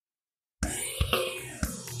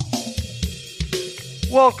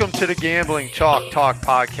Welcome to the Gambling Chalk Talk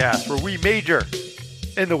podcast, where we major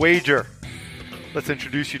in the wager. Let's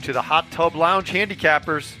introduce you to the Hot Tub Lounge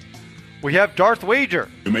handicappers. We have Darth Wager.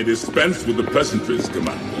 You may dispense with the pleasantries,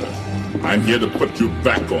 Commander. I'm here to put you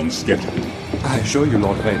back on schedule. I assure you,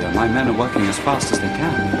 Lord Vader, my men are working as fast as they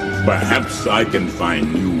can. Perhaps I can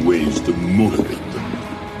find new ways to motivate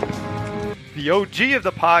them. The OG of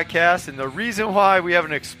the podcast, and the reason why we have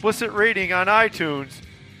an explicit rating on iTunes,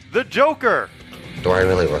 the Joker. Do I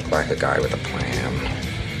really look like a guy with a plan?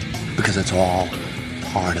 Because it's all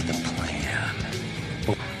part of the plan.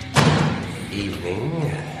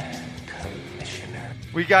 Evening, Commissioner.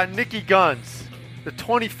 We got Nikki Guns, the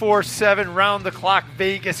 24/7 round-the-clock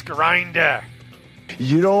Vegas grinder.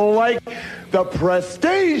 You don't like the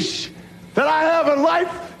prestige that I have in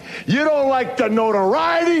life? You don't like the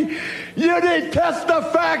notoriety? You detest the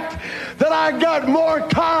fact that I got more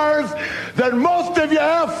cars than most of you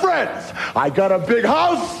have friends. I got a big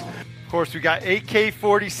house. Of course, we got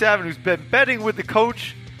AK-47, who's been betting with the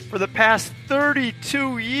coach for the past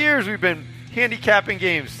 32 years. We've been handicapping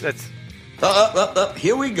games. That's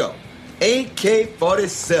Here we go.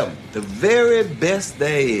 AK-47, the very best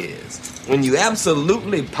there is. When you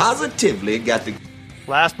absolutely, positively got the...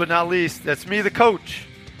 Last but not least, that's me, the coach,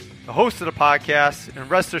 the host of the podcast, and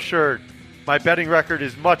rest assured, my betting record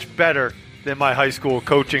is much better than my high school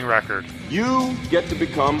coaching record. You get to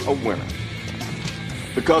become a winner.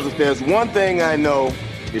 Because if there's one thing I know,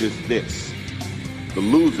 it is this. The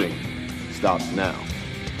losing stops now.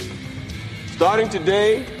 Starting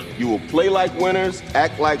today, you will play like winners,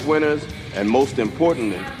 act like winners, and most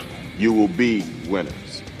importantly, you will be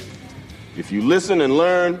winners. If you listen and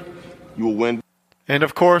learn, you will win. And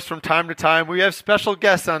of course, from time to time, we have special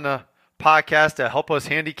guests on the podcast to help us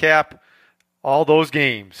handicap all those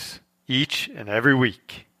games each and every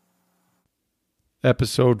week.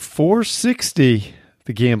 Episode 460,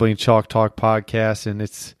 the Gambling Chalk Talk podcast, and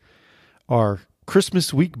it's our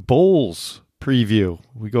Christmas week bowls preview.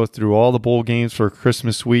 We go through all the bowl games for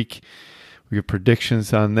Christmas week. We get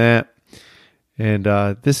predictions on that. And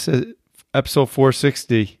this is episode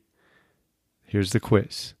 460. Here's the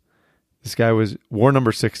quiz. This guy was, war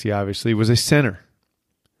number 60, obviously, was a center.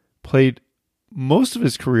 Played most of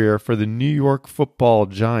his career for the New York Football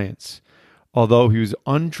Giants, although he was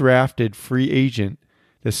undrafted free agent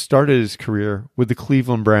that started his career with the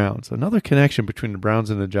Cleveland Browns. Another connection between the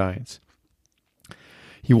Browns and the Giants.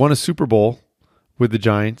 He won a Super Bowl with the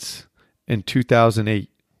Giants in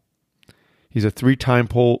 2008. He's a three-time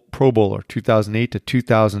Pro Bowler, 2008 to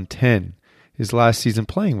 2010. His last season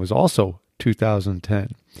playing was also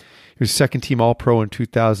 2010. He was second-team All-Pro in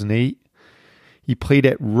 2008. He played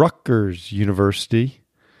at Rutgers University,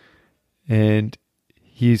 and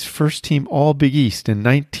he's first-team All-Big East in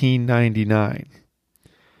 1999.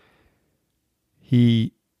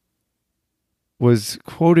 He was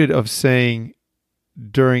quoted of saying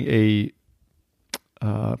during a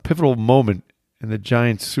pivotal moment in the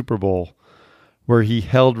Giants Super Bowl where he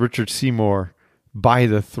held Richard Seymour by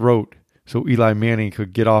the throat so Eli Manning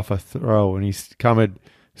could get off a throw, and he commented,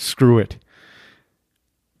 "Screw it."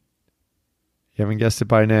 You haven't guessed it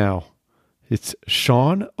by now. It's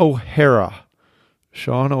Shaun O'Hara.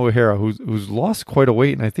 Shaun O'Hara, who's lost quite a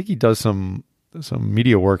weight, and I think he does some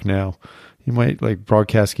media work now. He might like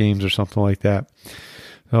broadcast games or something like that.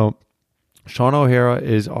 So Shaun O'Hara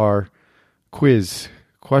is our quiz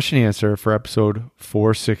question answer for episode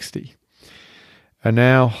 460. And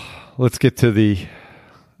now let's get to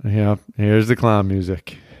here's the clown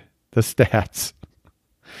music, the stats.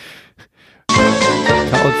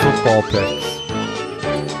 College football picks.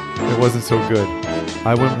 It wasn't so good.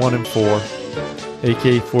 I went 1-4.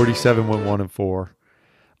 AK-47 went 1-4.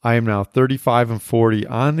 I am now 35-40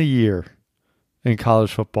 on the year in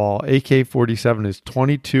college football. AK-47 is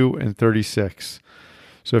 22-36.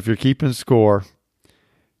 So if you're keeping score,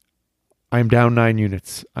 I'm down 9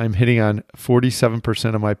 units. I'm hitting on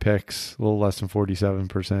 47% of my picks, a little less than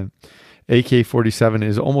 47%. AK-47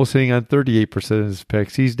 is almost hitting on 38% of his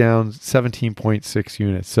picks. He's down 17.6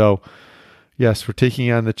 units. So, yes, we're taking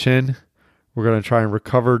on the chin. We're going to try and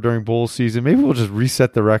recover during bowl season. Maybe we'll just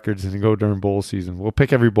reset the records and go during bowl season. We'll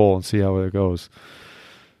pick every bowl and see how it goes.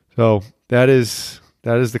 So that is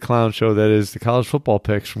the clown show. That is the college football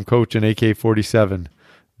picks from Coach and AK-47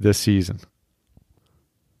 this season.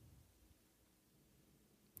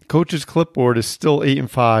 Coach's clipboard is still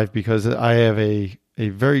 8-5 because I have a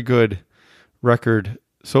very good record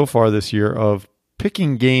so far this year of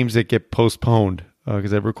picking games that get postponed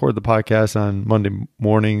because I record the podcast on Monday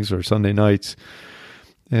mornings or Sunday nights.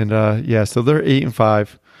 And so they're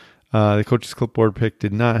 8-5. The coach's clipboard pick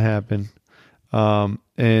did not happen. And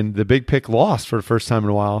and the big pick lost for the first time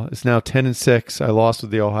in a while. It's now 10-6. I lost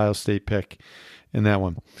with the Ohio State pick in that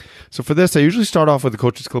one. So for this, I usually start off with the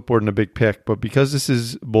coach's clipboard and a big pick, but because this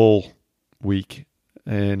is bowl week,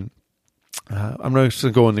 and I'm just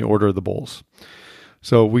going to go in the order of the bowls.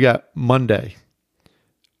 So we got Monday,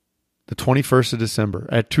 the 21st of December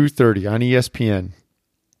at 2:30 on ESPN.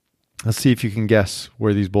 Let's see if you can guess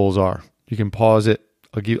where these bowls are. You can pause it.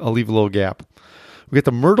 I'll leave a little gap. We got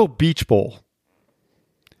the Myrtle Beach Bowl.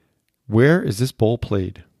 Where is this bowl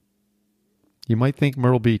played? You might think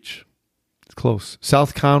Myrtle Beach. It's close.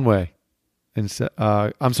 South Conway.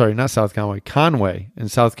 I'm sorry, not South Conway. Conway in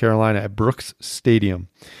South Carolina at Brooks Stadium.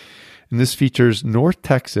 And this features North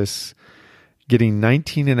Texas getting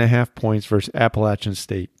 19.5 points versus Appalachian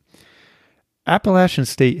State. Appalachian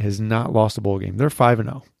State has not lost a bowl game. They're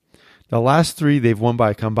 5-0. The last 3, they've won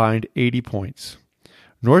by a combined 80 points.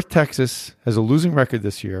 North Texas has a losing record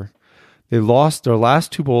this year. They lost their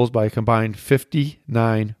last 2 bowls by a combined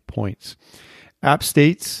 59 points. App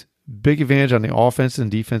State's big advantage on the offense and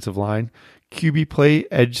defensive line. QB play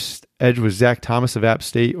edge was Zach Thomas of App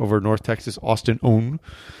State over North Texas Austin Own.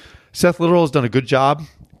 Seth Little has done a good job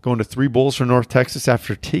going to 3 bowls for North Texas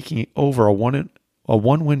after taking over a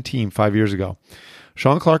one-win team 5 years ago.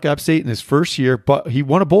 Sean Clark, App State in his first year, but he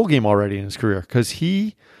won a bowl game already in his career because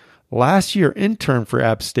he last year interned for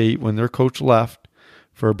App State when their coach left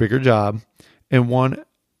for a bigger job and won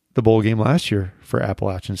the bowl game last year for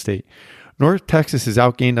Appalachian State. North Texas is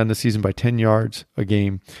outgained on the season by 10 yards a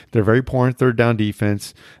game. They're very poor in third down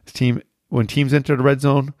defense. When teams enter the red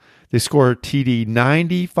zone, they score a TD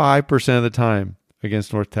 95% of the time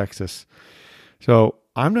against North Texas. So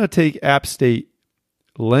I'm going to take App State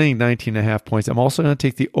laying 19.5 points. I'm also going to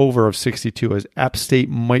take the over of 62 as App State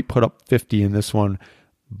might put up 50 in this one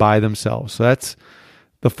by themselves. So that's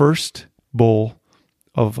the first bowl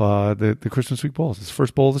of the Christmas week bowls. It's the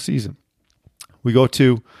first bowl of the season. We go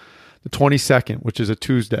to the 22nd, which is a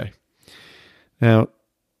Tuesday. Now,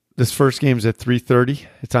 this first game is at 3:30.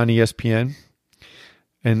 It's on ESPN.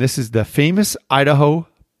 And this is the famous Idaho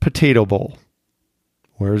Potato Bowl.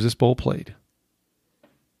 Where is this bowl played?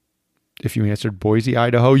 If you answered Boise,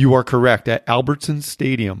 Idaho, you are correct, at Albertson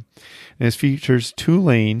Stadium. And it features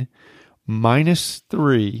Tulane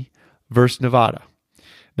 -3 versus Nevada.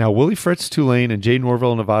 Now, Willie Fritz, Tulane, and Jay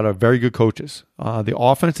Norville, Nevada are very good coaches. The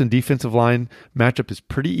offense and defensive line matchup is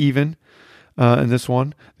pretty even in this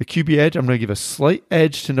one. The QB edge, I'm going to give a slight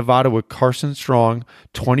edge to Nevada with Carson Strong,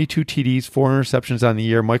 22 TDs, 4 interceptions on the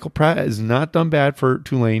year. Michael Pratt has not done bad for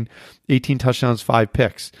Tulane, 18 touchdowns, 5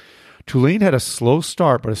 picks. Tulane had a slow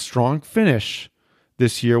start, but a strong finish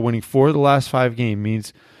this year, winning 4 of the last 5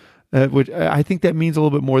 games. Which I think that means a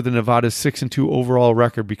little bit more than Nevada's 6-2 overall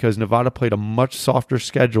record because Nevada played a much softer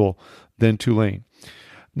schedule than Tulane.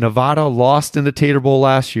 Nevada lost in the Tater Bowl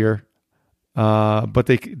last year, but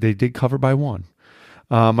they did cover by 1.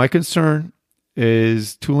 My concern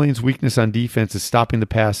is Tulane's weakness on defense is stopping the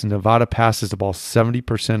pass, and Nevada passes the ball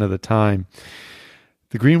 70% of the time.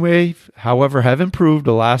 The Green Wave, however, have improved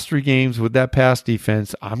the last 3 games with that pass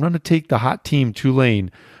defense. I'm going to take the hot team, Tulane,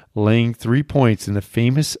 laying 3 points in the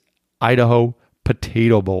famous Idaho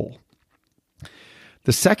Potato Bowl.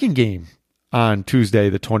 The second game on Tuesday,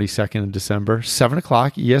 the 22nd of December, 7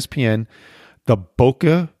 o'clock, ESPN, the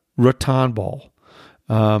Boca Raton Bowl.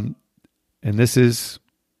 And this is,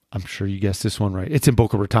 I'm sure you guessed this one right. It's in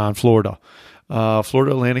Boca Raton, Florida.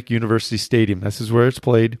 Florida Atlantic University Stadium. This is where it's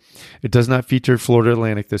played. It does not feature Florida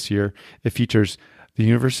Atlantic this year. It features the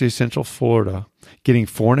University of Central Florida getting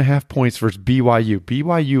 4.5 points versus BYU.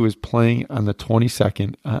 BYU is playing on the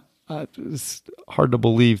 22nd. It's hard to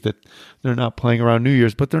believe that they're not playing around New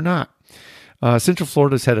Year's, but they're not. Central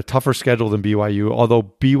Florida's had a tougher schedule than BYU, although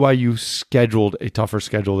BYU scheduled a tougher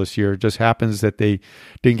schedule this year. It just happens that they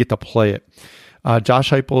didn't get to play it.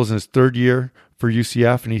 Josh Heupel is in his 3rd year for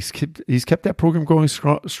UCF, and he's kept that program going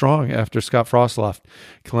strong after Scott Frost left.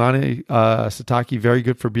 Kalani Sitake, very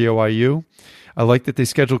good for BYU. I like that they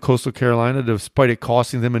scheduled Coastal Carolina despite it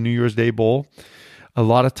costing them a New Year's Day bowl. A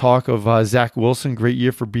lot of talk of Zach Wilson, great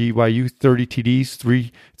year for BYU, 30 TDs,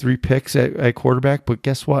 three picks at quarterback. But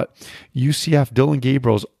guess what? UCF, Dylan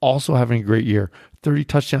Gabriel's also having a great year, 30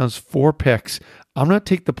 touchdowns, 4 picks. I'm going to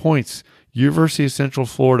take the points. University of Central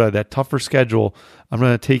Florida, that tougher schedule, I'm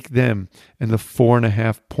going to take them in the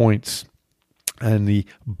 4.5 points and the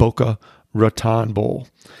Boca Raton Bowl.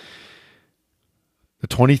 The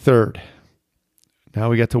 23rd. Now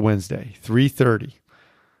we get to Wednesday, 3:30.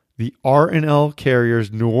 The R&L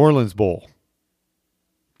Carriers New Orleans Bowl.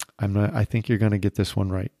 I think you're going to get this one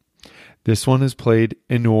right. This one is played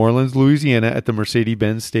in New Orleans, Louisiana at the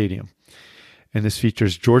Mercedes-Benz Stadium. And this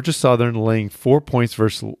features Georgia Southern laying 4 points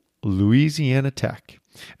versus Louisiana Tech.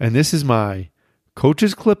 And this is my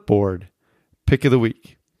coach's clipboard pick of the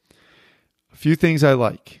week. A few things I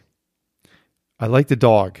like. I like the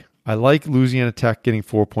dog. I like Louisiana Tech getting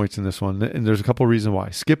 4 points in this one, and there's a couple of reasons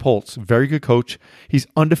why. Skip Holtz, very good coach. He's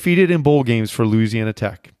undefeated in bowl games for Louisiana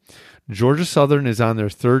Tech. Georgia Southern is on their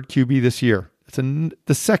third QB this year. That's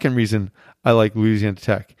the second reason I like Louisiana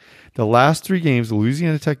Tech. The last 3 games, the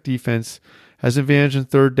Louisiana Tech defense has advantage in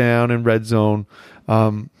third down and red zone,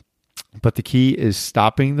 but the key is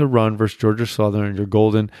stopping the run versus Georgia Southern, and you're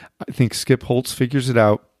golden. I think Skip Holtz figures it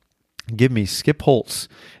out. Give me Skip Holtz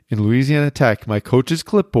in Louisiana Tech, my coach's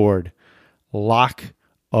clipboard, lock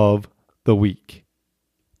of the week.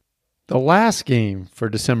 The last game for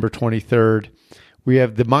December 23rd, we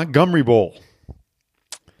have the Montgomery Bowl.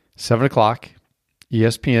 7 o'clock,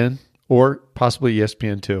 ESPN, or possibly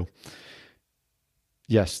ESPN2.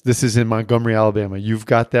 Yes, this is in Montgomery, Alabama. You've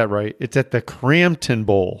got that right. It's at the Crampton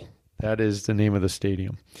Bowl. That is the name of the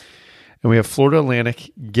stadium. And we have Florida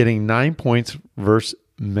Atlantic getting 9 points versus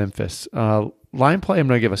Memphis. Line play, I'm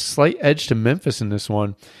going to give a slight edge to Memphis in this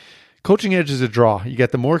one. Coaching edge is a draw. You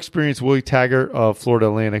got the more experienced Willie Taggart of Florida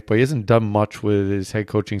Atlantic, but he hasn't done much with his head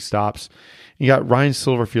coaching stops. You got Ryan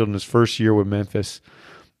Silverfield in his first year with Memphis.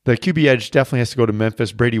 The QB edge definitely has to go to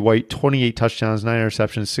Memphis. Brady White, 28 touchdowns, 9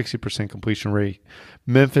 interceptions, 60% completion rate.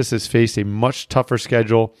 Memphis has faced a much tougher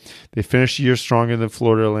schedule. They finished the year stronger than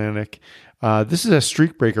Florida Atlantic. This is a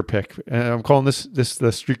streak breaker pick. I'm calling this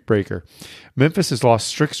the streak breaker. Memphis has lost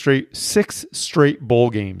 6 straight bowl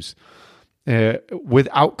games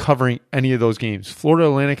without covering any of those games. Florida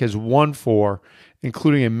Atlantic has won 4,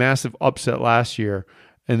 including a massive upset last year,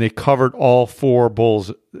 and they covered all 4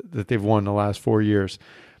 bowls that they've won in the last 4 years.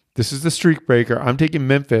 This is the streak breaker. I'm taking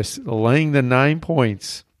Memphis, laying the 9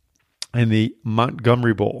 points in the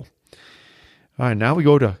Montgomery Bowl. All right, now we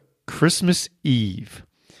go to Christmas Eve.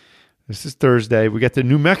 This is Thursday. We got the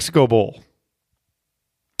New Mexico Bowl.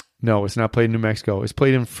 No, it's not played in New Mexico. It's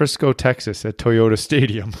played in Frisco, Texas at Toyota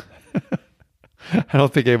Stadium. I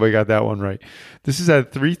don't think anybody got that one right. This is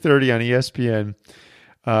at 3:30 on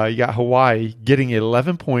ESPN. You got Hawaii getting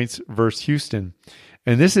 11 points versus Houston.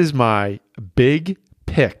 And this is my big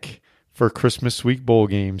pick for Christmas week bowl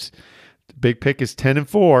games. The big pick is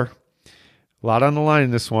 10-4. A lot on the line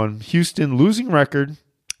in this one. Houston losing record,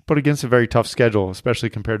 but against a very tough schedule, especially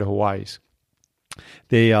compared to Hawaii's.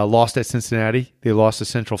 They lost at Cincinnati. They lost to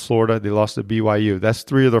Central Florida. They lost to BYU. That's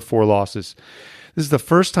 3 of their 4 losses. This is the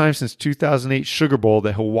first time since 2008 Sugar Bowl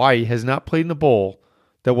that Hawaii has not played in a bowl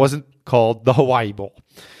that wasn't called the Hawaii Bowl.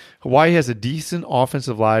 Hawaii has a decent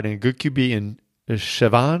offensive line and a good QB in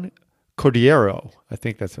Chevan Cordeiro. I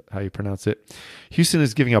think that's how you pronounce it. Houston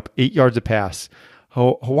is giving up 8 yards a pass.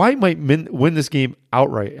 Hawaii might win this game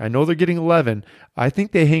outright. I know they're getting 11. I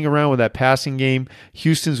think they hang around with that passing game.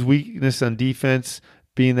 Houston's weakness on defense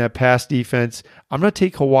being that pass defense. I'm going to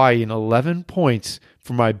take Hawaii in 11 points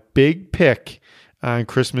for my big pick on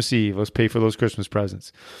Christmas Eve. Let's pay for those Christmas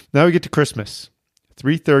presents. Now we get to Christmas.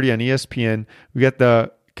 3:30 on ESPN. We got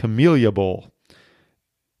the Camellia Bowl.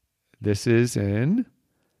 This is in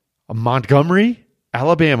Montgomery,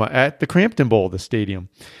 Alabama at the Crampton Bowl, the stadium.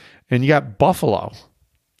 And you got Buffalo.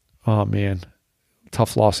 Oh, man.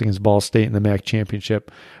 Tough loss against Ball State in the MAC championship.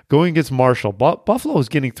 Going against Marshall. Buffalo is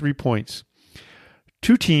getting 3 points.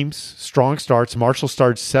 2 teams, strong starts. Marshall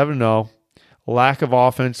starts 7-0. Lack of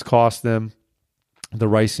offense cost them the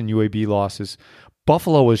Rice and UAB losses.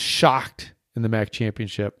 Buffalo was shocked in the MAC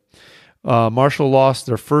championship. Marshall lost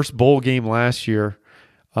their first bowl game last year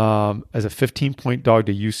as a 15-point dog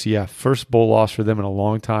to UCF. First bowl loss for them in a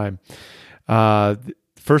long time.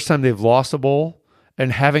 First time they've lost a bowl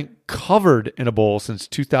and haven't covered in a bowl since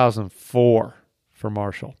 2004 for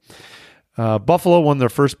Marshall. Buffalo won their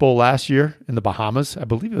first bowl last year in the Bahamas. I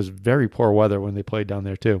believe it was very poor weather when they played down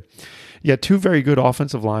there too. You got 2 very good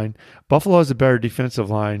offensive line. Buffalo has a better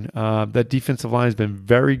defensive line. That defensive line has been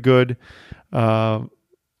very good.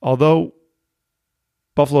 Although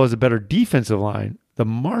Buffalo has a better defensive line, the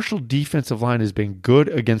Marshall defensive line has been good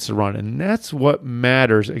against the run, and that's what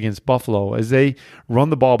matters against Buffalo, as they run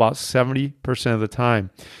the ball about 70% of the time.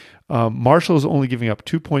 Marshall is only giving up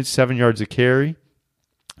 2.7 yards a carry.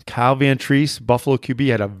 Kyle Van Treese, Buffalo QB,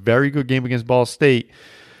 had a very good game against Ball State,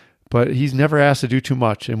 but he's never asked to do too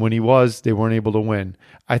much, and when he was, they weren't able to win.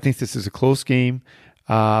 I think this is a close game,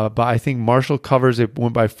 but I think Marshall covers it,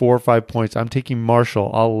 win by 4 or 5 points. I'm taking Marshall.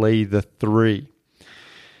 I'll lay the 3.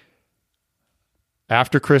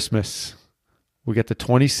 After Christmas, we get the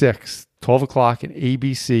 26th, 12 o'clock in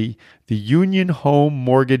ABC, the Union Home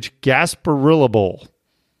Mortgage Gasparilla Bowl.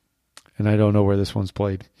 And I don't know where this one's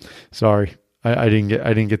played. Sorry. I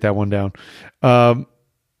didn't get that one down.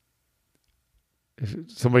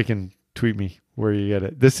 If somebody can tweet me where you get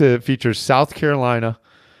it. This features South Carolina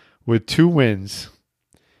with 2 wins,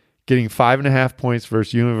 getting 5.5 points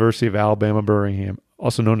versus University of Alabama Birmingham,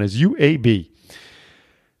 also known as UAB.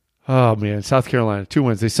 Oh man, South Carolina, 2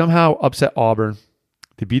 wins. They somehow upset Auburn.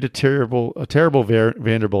 They beat a terrible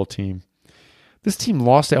Vanderbilt team. This team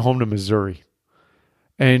lost at home to Missouri.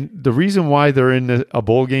 And the reason why they're in a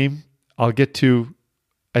bowl game, I'll get to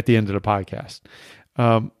at the end of the podcast.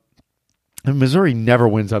 And Missouri never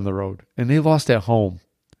wins on the road, and they lost at home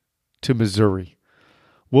to Missouri.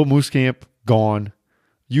 Will Muskamp, gone.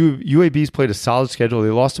 UAB's played a solid schedule. They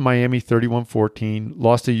lost to Miami 31-14,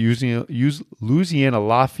 lost to Louisiana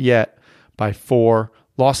Lafayette by 4,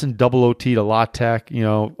 lost in double OT to La Tech,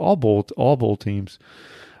 all bowl teams.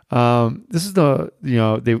 This is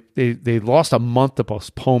they lost a month of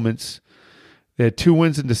postponements. They had 2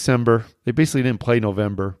 wins in December. They basically didn't play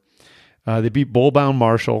November. They beat bowl-bound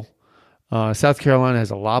Marshall. South Carolina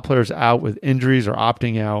has a lot of players out with injuries or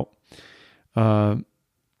opting out.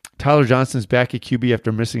 Tyler Johnson's back at QB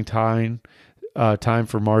after missing time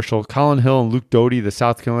for Marshall. Colin Hill and Luke Doty, the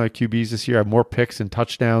South Carolina QBs this year, have more picks and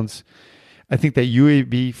touchdowns. I think that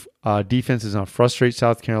UAB defense is going to frustrate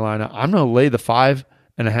South Carolina. I'm going to lay the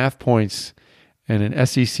 5.5 points, and an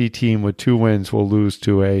SEC team with 2 wins will lose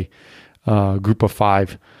to a group of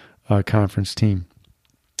 5 conference team.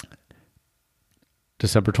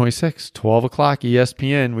 December 26th, 12 o'clock,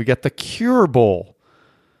 ESPN. We got the Cure Bowl.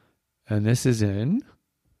 And this is in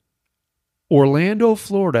Orlando,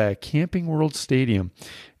 Florida, at Camping World Stadium.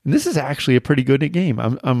 And this is actually a pretty good game.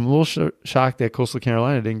 I'm a little shocked that Coastal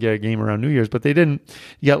Carolina didn't get a game around New Year's, but they didn't.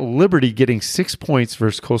 You got Liberty getting 6 points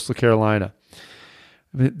versus Coastal Carolina.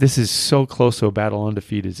 This is so close to a battle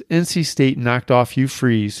undefeated. NC State knocked off Hugh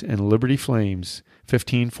Freeze and Liberty Flames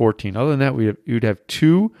 15-14. Other than that, we'd have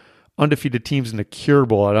 2 undefeated teams in the Cure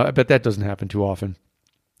Bowl. I bet that doesn't happen too often.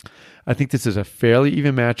 I think this is a fairly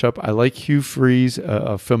even matchup. I like Hugh Freeze,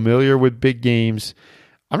 familiar with big games.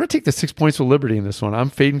 I'm going to take the 6 points with Liberty in this one. I'm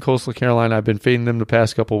fading Coastal Carolina. I've been fading them the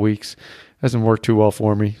past couple of weeks. Hasn't worked too well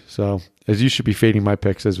for me. So, as you should be fading my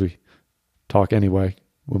picks as we talk anyway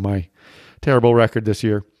with my terrible record this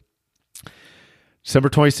year. December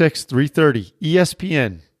 26th, 3:30,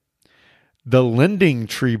 ESPN, the Lending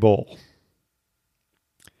Tree Bowl.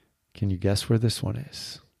 Can you guess where this one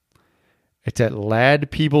is? It's at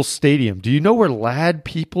Ladd-Peebles Stadium. Do you know where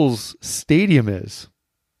Ladd-Peebles Stadium is?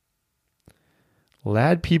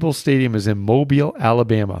 Ladd-Peebles Stadium is in Mobile,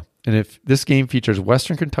 Alabama. And if this game features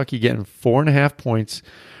Western Kentucky getting 4.5 points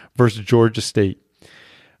versus Georgia State.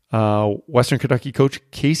 Western Kentucky coach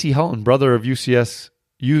Casey Helton, brother of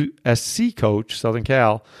USC coach, Southern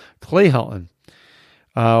Cal, Clay Helton.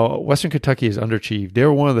 Western Kentucky is underachieved. They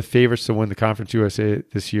were one of the favorites to win the Conference USA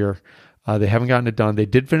this year. They haven't gotten it done. They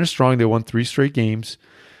did finish strong. They won 3 straight games.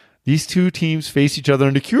 These 2 teams faced each other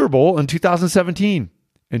in the Cure Bowl in 2017.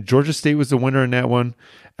 And Georgia State was the winner in that one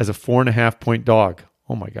as a 4.5-point dog.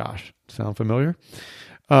 Oh my gosh. Sound familiar?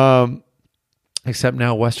 Except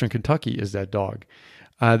now Western Kentucky is that dog.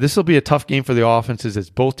 This will be a tough game for the offenses as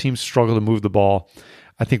both teams struggle to move the ball.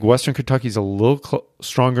 I think Western Kentucky is a little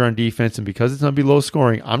stronger on defense, and because it's going to be low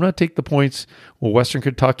scoring, I'm going to take the points with Western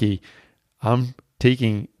Kentucky. I'm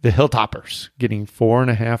taking the Hilltoppers, getting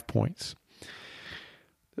 4.5 points.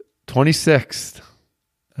 26th,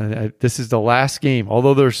 this is the last game,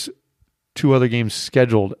 although there's 2 other games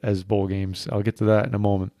scheduled as bowl games. I'll get to that in a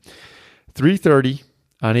moment. 3:30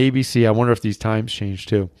 on ABC. I wonder if these times change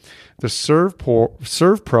too. The Serve Pro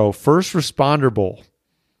First Responder Bowl.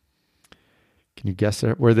 Can you guess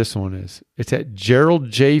where this one is? It's at Gerald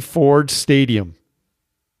J. Ford Stadium.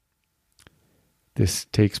 This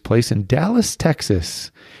takes place in Dallas,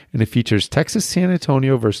 Texas, and it features Texas San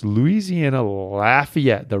Antonio versus Louisiana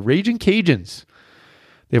Lafayette, the Raging Cajuns.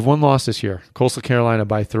 They have 1 loss this year, Coastal Carolina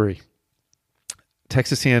by 3.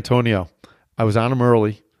 Texas San Antonio, I was on them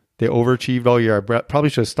early. They overachieved all year. I probably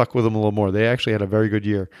should have stuck with them a little more. They actually had a very good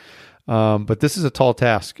year. But this is a tall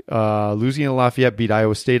task. Louisiana Lafayette beat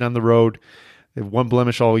Iowa State on the road. They have 1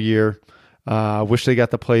 blemish all year. Wish they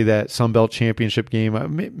got to play that Sun Belt Championship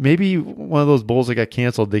game. Maybe one of those bowls that got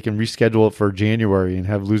canceled, they can reschedule it for January and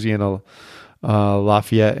have Louisiana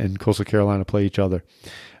Lafayette and Coastal Carolina play each other.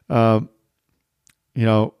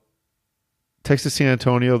 Texas San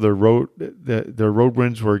Antonio, their road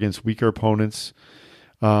wins were against weaker opponents.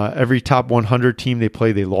 Every top 100 team they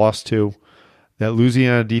play, they lost to. That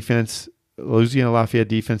Louisiana Lafayette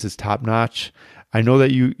defense is top notch. I know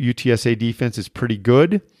that UTSA defense is pretty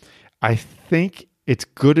good. I think it's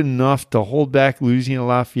good enough to hold back Louisiana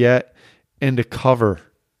Lafayette and to cover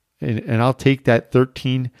and I'll take that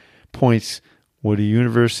 13 points with the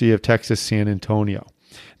University of Texas San Antonio.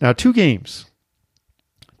 Now, two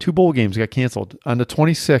bowl games got canceled. On the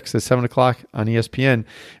 26th at 7 o'clock on ESPN,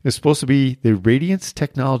 it's supposed to be the Radiance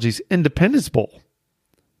Technologies Independence Bowl.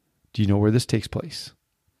 Do you know where this takes place?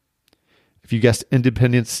 If you guessed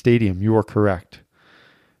Independence Stadium, you are correct.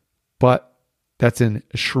 But that's in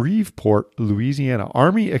Shreveport, Louisiana.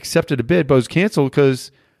 Army accepted a bid, but it was canceled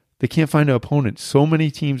because they can't find an opponent. So many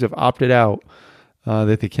teams have opted out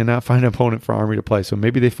that they cannot find an opponent for Army to play. So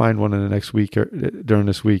maybe they find one in the next week or during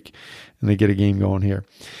this week, and they get a game going here.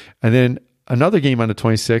 And then another game on the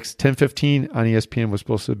 26th, 10:15 on ESPN was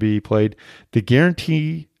supposed to be played, the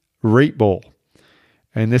Guarantee Rate Bowl.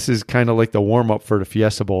 And this is kind of like the warm-up for the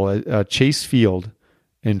Fiesta Bowl at Chase Field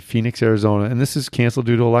in Phoenix, Arizona. And this is canceled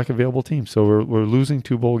due to a lack of available teams. So we're losing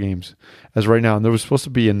two bowl games as right now. And there was supposed to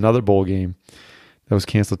be another bowl game that was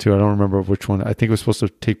canceled too. I don't remember which one. I think it was supposed to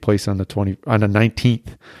take place on the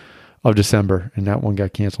 19th of December, and that one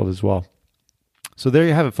got canceled as well. So there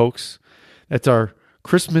you have it, folks. That's our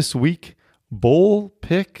Christmas week bowl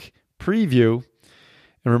pick preview.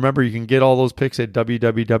 And remember, you can get all those picks at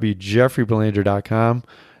www.jeffreybelanger.com.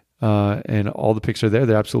 And all the picks are there.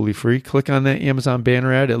 They're absolutely free. Click on that Amazon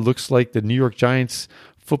banner ad. It looks like the New York Giants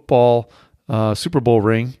football Super Bowl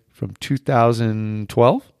ring from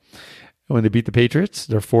 2012 when they beat the Patriots,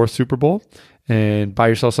 their fourth Super Bowl. And buy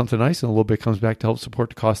yourself something nice, and a little bit comes back to help support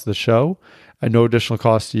the cost of the show at no additional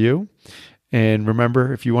cost to you. And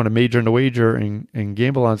remember, if you want to major in the wager and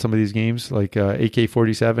gamble on some of these games, like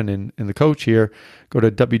AK-47 and the coach here, go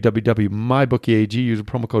to www.mybookie.ag, use a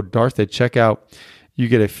promo code DARTH at checkout. You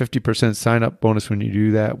get a 50% sign-up bonus when you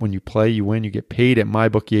do that. When you play, you win. You get paid at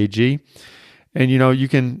mybookie.ag. And, you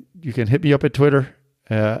can hit me up at Twitter,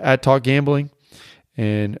 at Talk Gambling,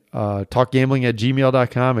 and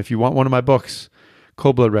talkgambling@gmail.com. If you want one of my books,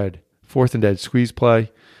 Cold Blood Red, Fourth and Dead, Squeeze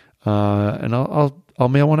Play, and I'll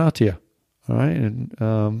mail one out to you. All right,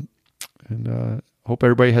 and hope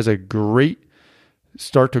everybody has a great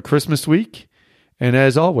start to Christmas week. And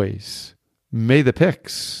as always, may the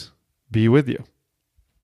picks be with you.